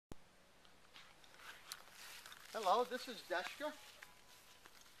Hello, this is Deshka.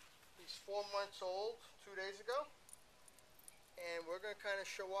 He's 4 months old 2 days ago. And we're going to kind of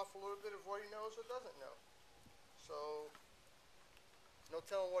show off a little bit of what he knows or doesn't know. So, no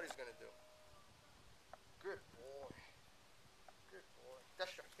telling what he's going to do. Good boy. Good boy.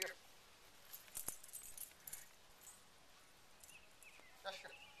 Deshka, here. Deshka.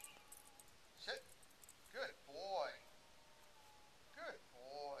 Sit. Good boy. Good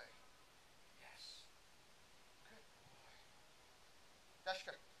boy. Yes. Good boy.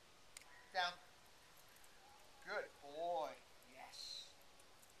 Deshka. Down. Good boy. Yes.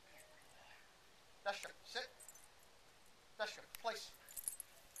 Good boy. Deshka, sit. Deshka, place.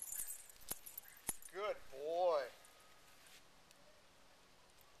 Good boy.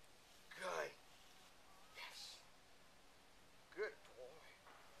 Good. Yes. Good boy.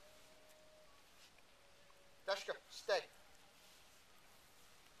 Deshka, stay.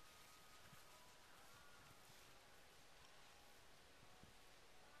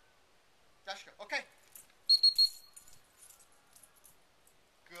 Deshka, okay.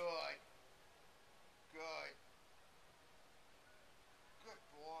 Good. Good. Good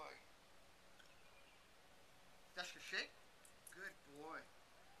boy. Deshka, shake. Good boy.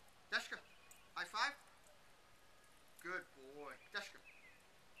 Deshka, high five. Good boy. Deshka.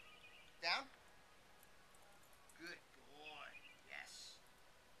 Down. Good boy. Yes.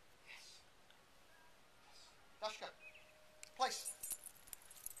 Yes. Yes. Deshka. Place.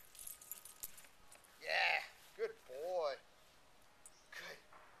 Yeah. Good boy. Good.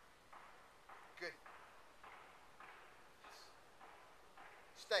 Good. Yes.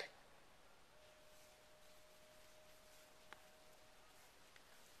 Stay.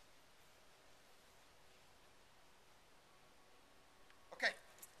 Okay.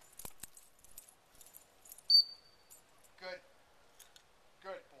 Good.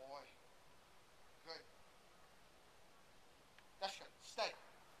 Good boy. Good. Deshka, stay.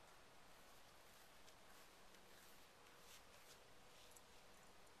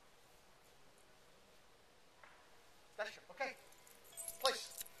 Deshka, okay. Place.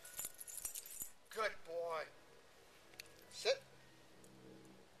 Good boy. Sit.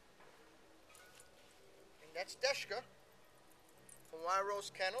 And that's Deshka from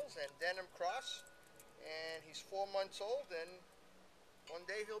Rose Kennels and Denham Cross. And he's 4 months old, and one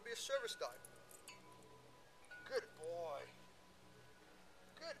day he'll be a service dog. Good boy.